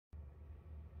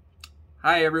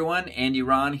Hi everyone, Andy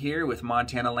Ron here with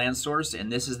Montana Land Source,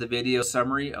 and this is the video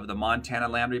summary of the Montana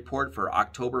Land Report for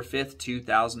October 5th,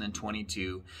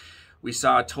 2022. We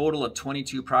saw a total of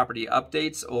 22 property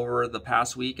updates over the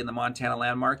past week in the Montana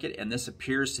land market, and this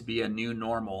appears to be a new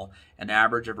normal, an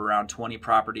average of around 20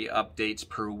 property updates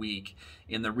per week.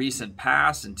 In the recent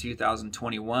past, in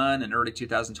 2021 and early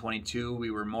 2022,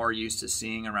 we were more used to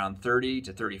seeing around 30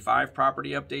 to 35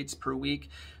 property updates per week.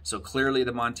 So clearly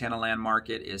the Montana land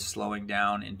market is slowing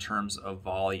down in terms of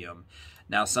volume.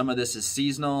 Now, some of this is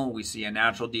seasonal. We see a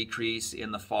natural decrease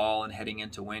in the fall and heading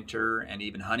into winter, and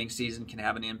even hunting season can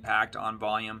have an impact on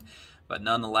volume. But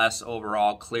nonetheless,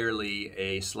 overall, clearly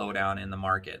a slowdown in the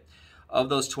market. Of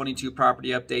those 22 property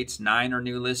updates, 9 are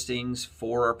new listings,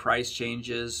 4 are price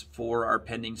changes, 4 are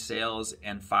pending sales,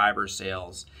 and 5 are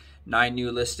sales. 9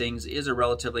 new listings is a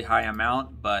relatively high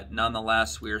amount, but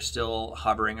nonetheless, we are still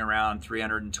hovering around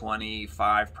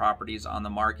 325 properties on the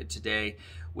market today,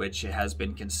 which has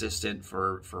been consistent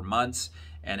for months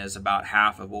and is about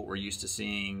half of what we're used to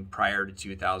seeing prior to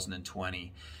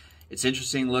 2020. It's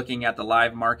interesting looking at the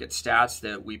live market stats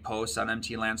that we post on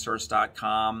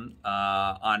mtlandsource.com.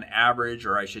 On average,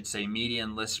 or I should say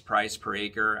median list price per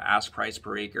acre, ask price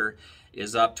per acre,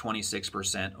 is up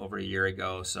 26% over a year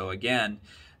ago. So again,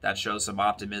 that shows some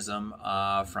optimism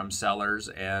from sellers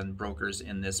and brokers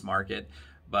in this market.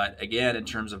 But again, in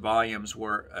terms of volume,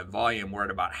 we're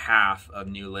at about half of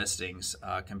new listings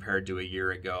compared to a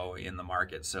year ago in the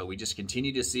market. So we just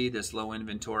continue to see this low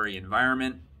inventory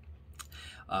environment.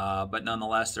 But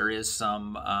nonetheless, there is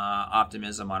some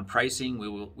optimism on pricing.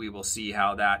 We will see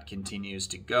how that continues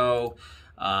to go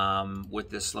with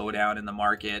this slowdown in the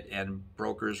market, and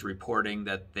brokers reporting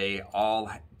that they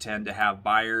all tend to have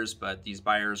buyers, but these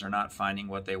buyers are not finding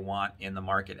what they want in the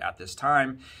market at this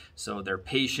time. So they're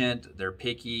patient, they're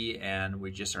picky, and we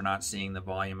just are not seeing the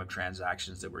volume of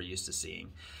transactions that we're used to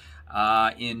seeing.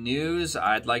 In news,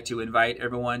 I'd like to invite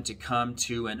everyone to come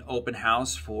to an open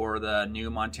house for the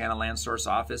new Montana Land Source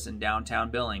office in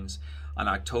downtown Billings. On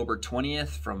October 20th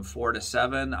from 4 to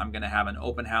 7, I'm going to have an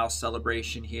open house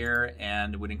celebration here,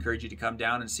 and would encourage you to come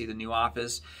down and see the new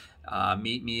office.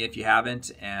 Meet me if you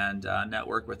haven't, and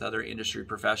network with other industry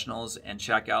professionals, and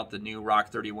check out the new Rock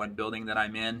 31 building that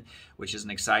I'm in, which is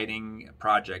an exciting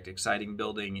project, exciting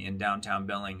building in downtown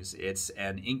Billings. It's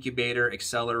an incubator,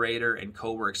 accelerator, and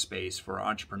co-work space for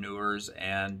entrepreneurs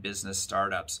and business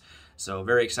startups. So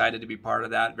very excited to be part of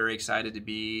that, very excited to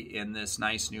be in this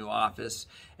nice new office,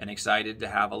 and excited to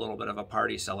have a little bit of a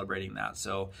party celebrating that.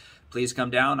 So please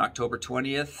come down October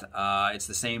 20th. It's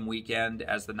the same weekend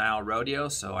as the Nile Rodeo,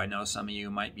 so I know some of you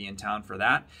might be in town for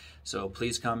that. So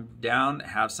please come down,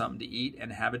 have something to eat,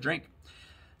 and have a drink.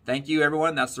 Thank you,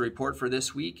 everyone. That's the report for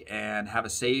this week, and have a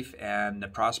safe and a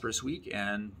prosperous week,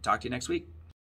 and talk to you next week.